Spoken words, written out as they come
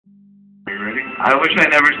Are you ready? I wish I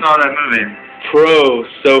never saw that movie.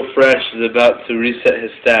 Prosofresh is about to reset his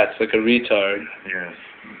stats like a retard. Yes.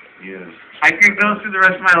 Yes. I could go through the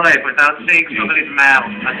rest of my life without seeing somebody's mouth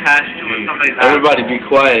attached to somebody's mouth. Everybody be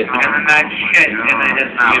quiet. And then that shit in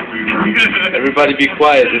his mouth. Everybody be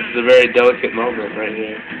quiet. This is a very delicate moment right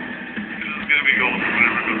here. This is gonna be gold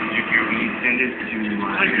whenever it goes to YouTube. Send it to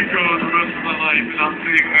I could go the rest of my life without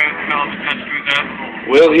seeing man's mouth attached to his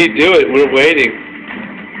asshole. Will he do it? We're waiting.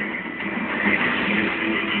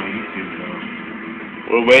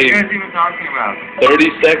 We're What are you waiting. guys even talking about? 30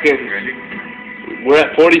 seconds. Ready? We're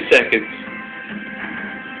at 40 seconds.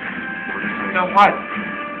 So what?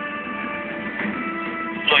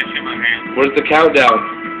 Where's the countdown?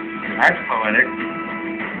 That's poetic.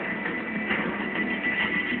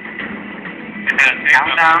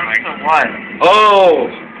 Countdown to what? Oh!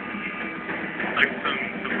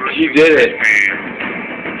 He did it.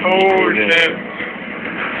 Oh shit.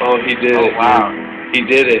 Oh, he did it. Oh wow. He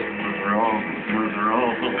did it.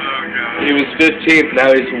 Oh god. He was 15th, now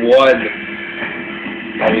he's 1.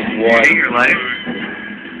 Now he's You hate 1. your life?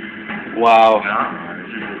 Wow.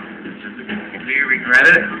 Do you regret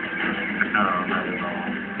it? No, not at all.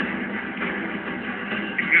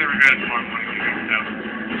 He's gonna regret it tomorrow morning when he wakes up.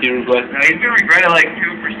 He regret. No, he's gonna regret it like 2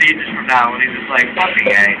 procedures from now when he's just like, fucking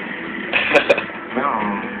gay. No.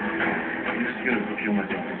 I'm just gonna kill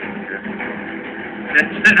myself.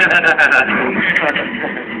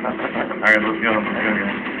 Alright, let's go.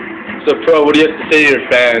 So, Pro, what do you have to say to your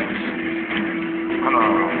fans?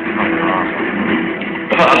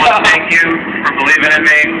 I want to thank you for believing in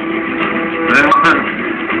me.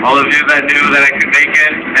 All of you that knew that I could make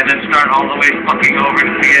it, and then start all the way fucking over to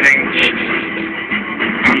the beginning.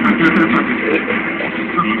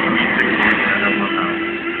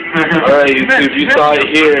 Alright, YouTube, you saw it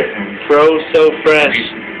here. Prosofresh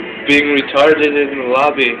being retarded in the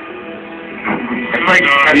lobby.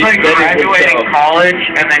 It's like graduating college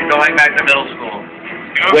and then going back to middle school.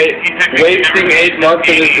 Wasting 8 months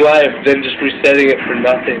of his life, then just resetting it for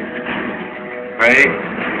nothing. Right?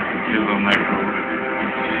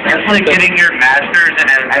 That's like getting your master's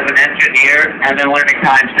as an engineer and then learning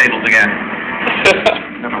times tables again.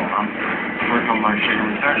 No, I'm working on my shit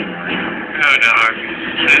on Saturday. No, no.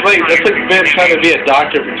 It's like trying to be a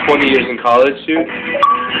doctor for 20 years in college, dude.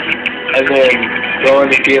 And then going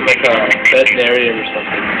to be like a veterinarian or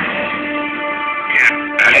something. Yeah.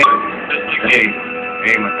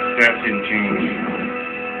 Hey, my stats didn't change.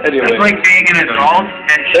 Anyway. It's like being an adult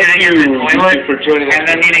and shitting in the toilet for joining and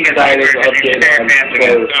then needing a diaper and you shit your pants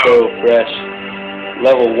again. Prosofresh.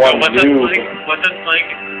 Level 1 noob. What's it like?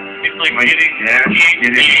 It's like getting PhD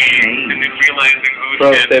and then realizing, oh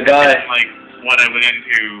Bro, shit, say bye. like what I went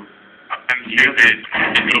into. I'm stupid.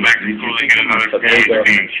 And go back to school and get another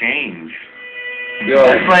PhD. Change.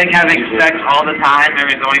 It's like having sex all the time and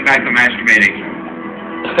then going back to masturbating.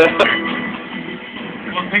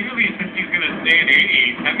 Well, technically, since he's going to stay at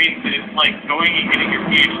 80, that means that it's like going and getting your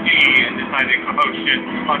PhD and deciding, oh shit,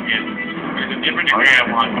 fuck it. There's a different degree I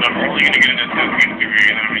want, but I'm only going to get an associate's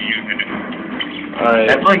degree and then I'm going to use it. Alright.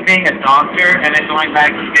 That's like being a doctor and then going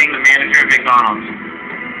back to being the manager of McDonald's.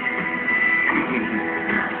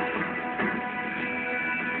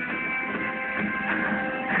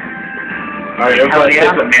 Alright, everybody,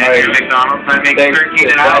 I'm a manager of McDonald's. I make thanks 13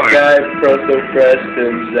 to an that hour. guy, Prosofresh,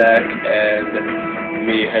 and Zach, and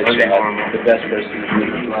me, Headshot, the best person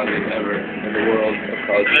in the lobby ever in the world of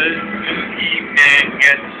college.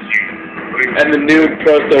 And the noob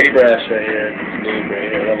Prosofresh right here. Noob right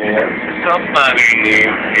here, level 1. Somebody.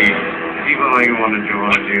 People don't even want to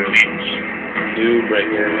join you. Noob right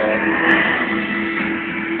here, man.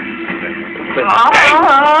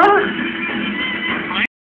 Ah!